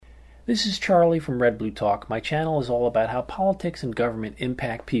This is Charlie from Red Blue Talk. My channel is all about how politics and government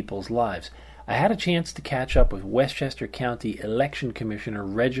impact people's lives. I had a chance to catch up with Westchester County Election Commissioner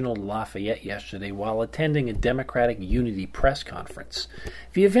Reginald Lafayette yesterday while attending a Democratic Unity press conference.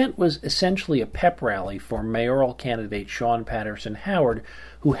 The event was essentially a pep rally for mayoral candidate Sean Patterson Howard,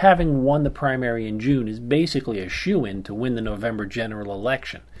 who, having won the primary in June, is basically a shoo-in to win the November general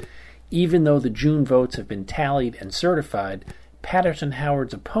election. Even though the June votes have been tallied and certified, Patterson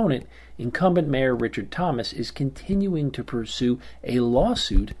Howard's opponent, incumbent Mayor Richard Thomas, is continuing to pursue a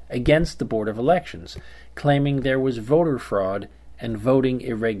lawsuit against the Board of Elections, claiming there was voter fraud and voting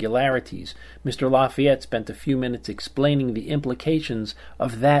irregularities. Mr. Lafayette spent a few minutes explaining the implications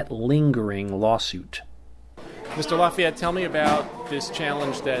of that lingering lawsuit. Mr. Lafayette, tell me about this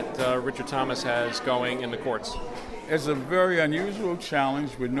challenge that Richard Thomas has going in the courts. It's a very unusual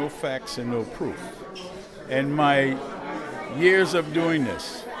challenge with no facts and no proof. In my years of doing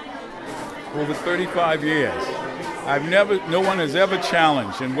this, over 35 years, no one has ever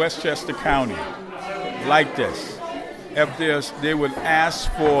challenged in Westchester County like this. If they would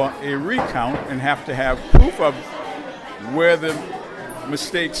ask for a recount and have to have proof of where the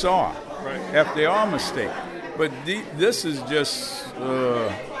mistakes are, right, if they are mistakes. But this is just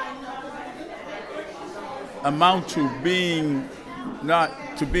amount to being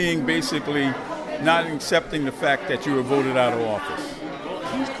basically not accepting the fact that you were voted out of office. Well,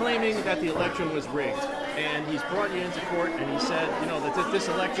 he's claiming that the election was rigged, and he's brought you into court, and he said,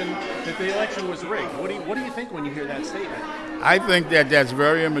 that the election was rigged. What do you think when you hear that statement? I think that that's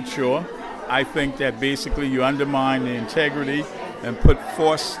very immature. I think that basically you undermine the integrity and put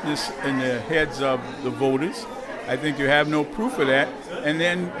falseness in the heads of the voters. I think you have no proof of that. And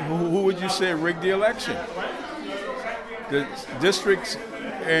then who would you say rigged the election? The districts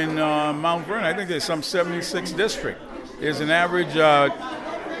in Mount Vernon, I think there's some 76 districts. There's an average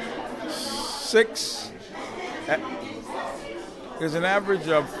there's an average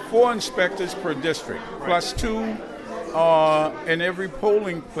of 4 inspectors per district, plus 2 in every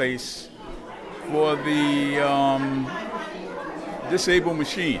polling place for the disabled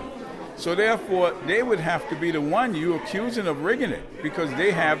machine. So therefore, they would have to be the one you accusing of rigging it because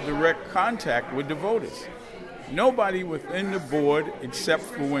they have direct contact with the voters. Nobody within the board, except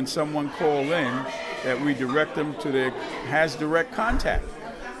for when someone call in, that we direct them to has direct contact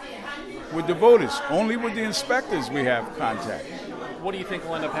with the voters. Only with the inspectors we have contact. What do you think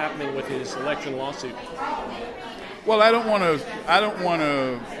will end up happening with his election lawsuit? Well, I don't want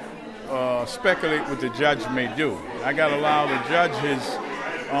to speculate what the judge may do. I got to allow the judge his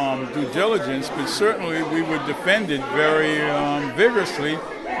due diligence, but certainly we would defend it very vigorously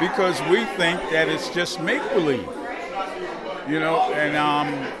because we think that it's just make-believe, and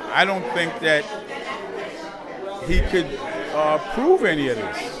I don't think that he could prove any of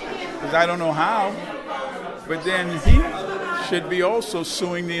this because I don't know how, but then he should be also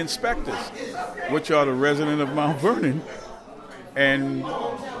suing the inspectors, which are the resident of Mount Vernon, and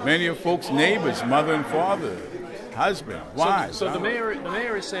many of folks' neighbors, mother and father, husband, wives. So the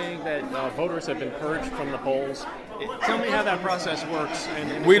mayor is saying that voters have been purged from the polls. Tell me how that process works.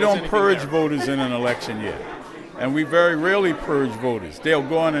 And we don't purge voters in an election yet. And we very rarely purge voters. They'll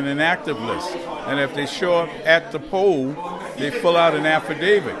go on an inactive list. And if they show up at the poll, they fill out an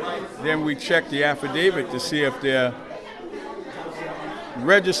affidavit. Then we check the affidavit to see if they're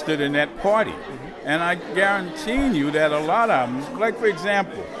registered in that party. And I guarantee you that a lot of them, like for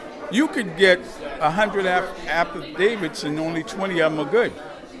example, you could get 100 affidavits and only 20 of them are good.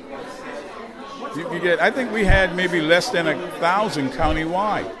 I think we had maybe less than 1,000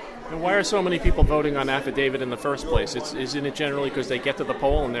 countywide. And why are so many people voting on affidavit in the first place? Isn't it generally because they get to the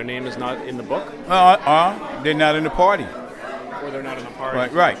poll and their name is not in the book? They're not in the party. Or they're not in the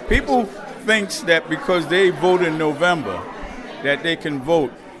party. Right. People thinks that because they vote in November that they can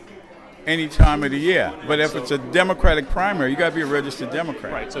vote any time of the year. But if it's a Democratic primary, you got to be a registered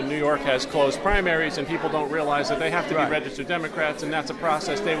Democrat. Right. So New York has closed primaries, and people don't realize that they have to be registered Democrats, and that's a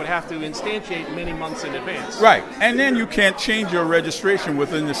process they would have to instantiate many months in advance. Right. And then you can't change your registration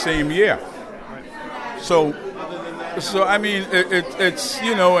within the same year. Right. So I mean, it's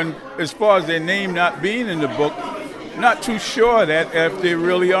and as far as their name not being in the book, not too sure that if they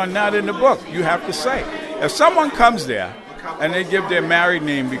really are not in the book, you have to say. If someone comes there and they give their married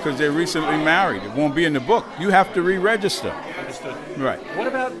name because they're recently married, it won't be in the book. You have to re-register. Understood. Right. What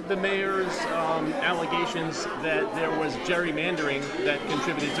about the mayor's allegations that there was gerrymandering that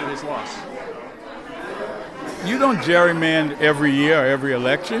contributed to his loss? You don't gerrymander every year or every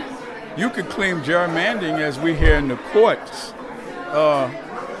election. You could claim gerrymandering, as we hear in the courts,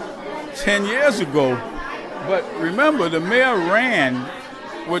 10 years ago. But remember, the mayor ran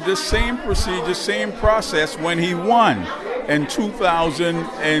with the same procedure, same process when he won in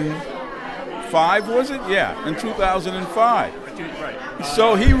 2005, was it? Yeah, in 2005. Right.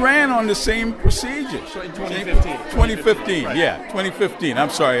 So he ran on the same procedure. So in 2015. 2015, right. yeah, 2015. I'm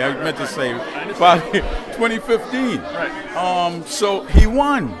sorry, I meant to say 2015. Right. So he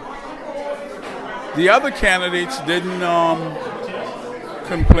won. The other candidates didn't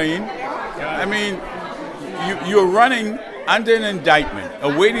complain. I mean, you're running under an indictment,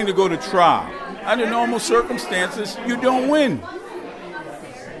 awaiting to go to trial. Under normal circumstances, you don't win.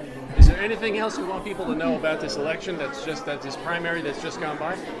 Is there anything else you want people to know about this election this primary that's just gone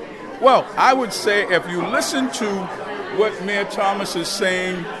by? Well, I would say if you listen to what Mayor Thomas is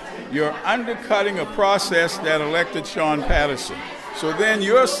saying, you're undercutting a process that elected Sean Patterson. So then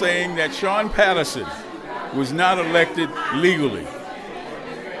you're saying that Sean Patterson was not elected legally.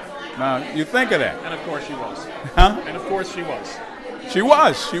 Now, you think of that. And of course she was. Huh? And of course she was. She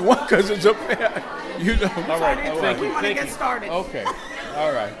was because it's a you know. All right. Thank you. We want to get started. Okay.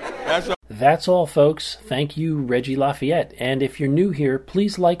 All right. That's all, folks. Thank you, Reggie Lafayette. And if you're new here,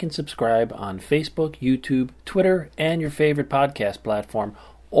 please like and subscribe on Facebook, YouTube, Twitter, and your favorite podcast platform.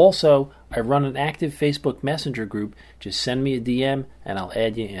 Also, I run an active Facebook Messenger group. Just send me a DM and I'll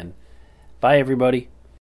add you in. Bye, everybody.